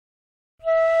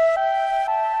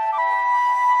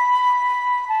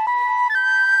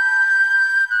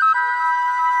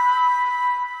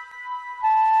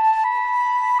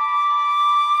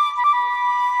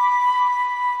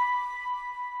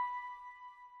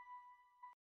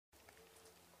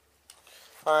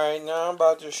Alright, now I'm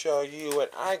about to show you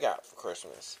what I got for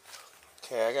Christmas.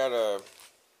 Okay, I got a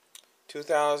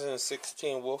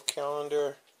 2016 wolf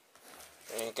calendar,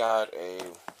 and got a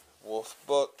wolf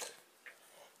book,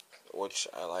 which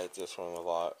I like this one a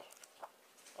lot.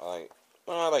 I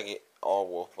like it, all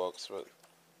wolf books, but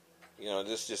you know,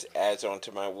 this just adds on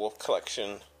to my wolf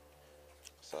collection.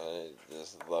 So I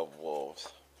just love wolves.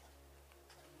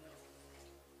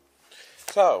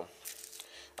 So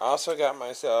I also got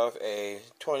myself a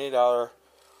 $20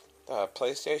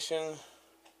 PlayStation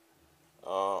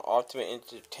Ultimate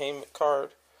Entertainment card.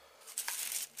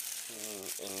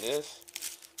 And this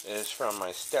is from my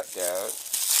stepdad.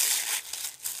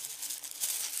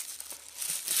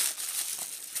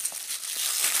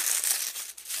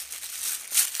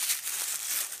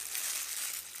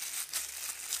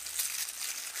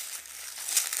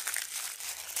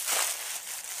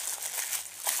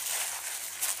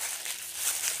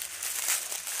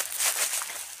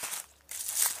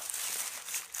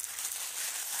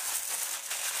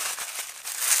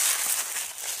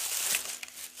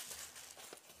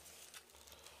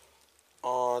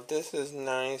 Oh, this is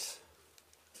nice.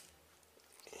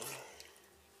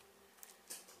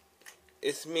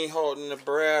 It's me holding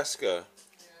Nebraska.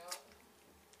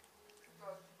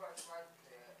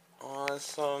 Oh,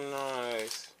 it's so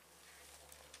nice.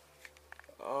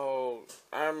 Oh,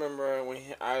 I remember when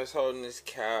I was holding this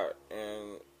cat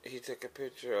and he took a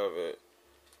picture of it.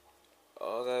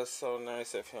 Oh, that's so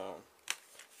nice of him.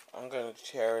 I'm going to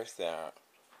cherish that.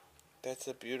 That's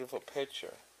a beautiful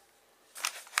picture.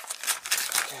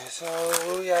 Okay, so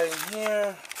what we got in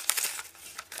here?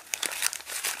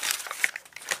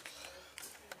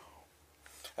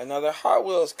 Another Hot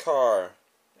Wheels car.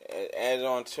 It added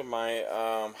on to my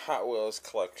Hot Wheels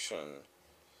collection,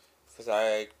 because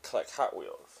I collect Hot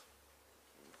Wheels.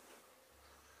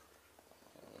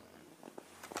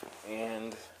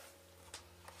 And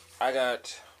I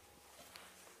got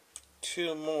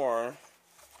two more,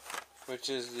 which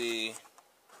is the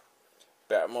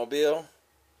Batmobile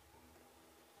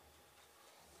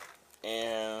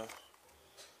and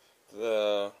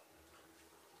the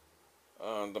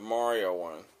Mario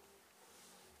one.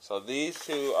 So these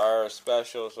two are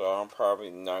special, so I'm probably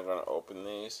not going to open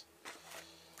these.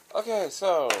 Okay,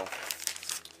 so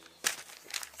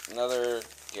another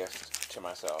gift to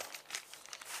myself.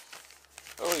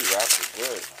 Oh, you wrapped it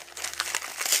good.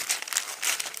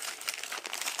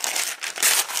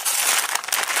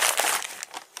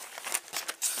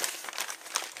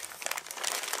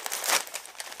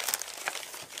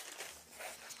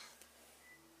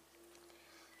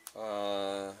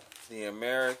 The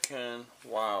American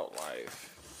Wildlife,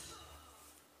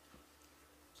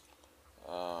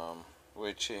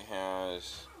 which it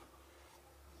has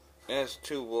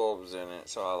two wolves in it,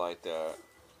 so I like that.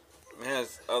 It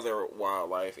has other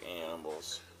wildlife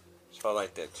animals, so I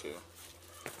like that too.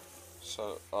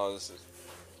 So, oh, this is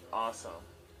awesome,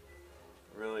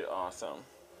 really awesome.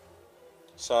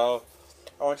 So,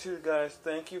 I want you guys,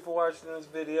 thank you for watching this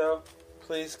video.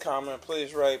 Please comment,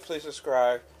 please rate, please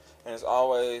subscribe. And as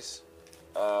always,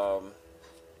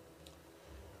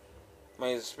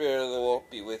 may the spirit of the wolf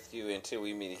be with you until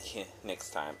we meet again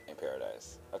next time in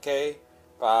paradise. Okay?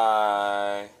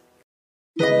 Bye.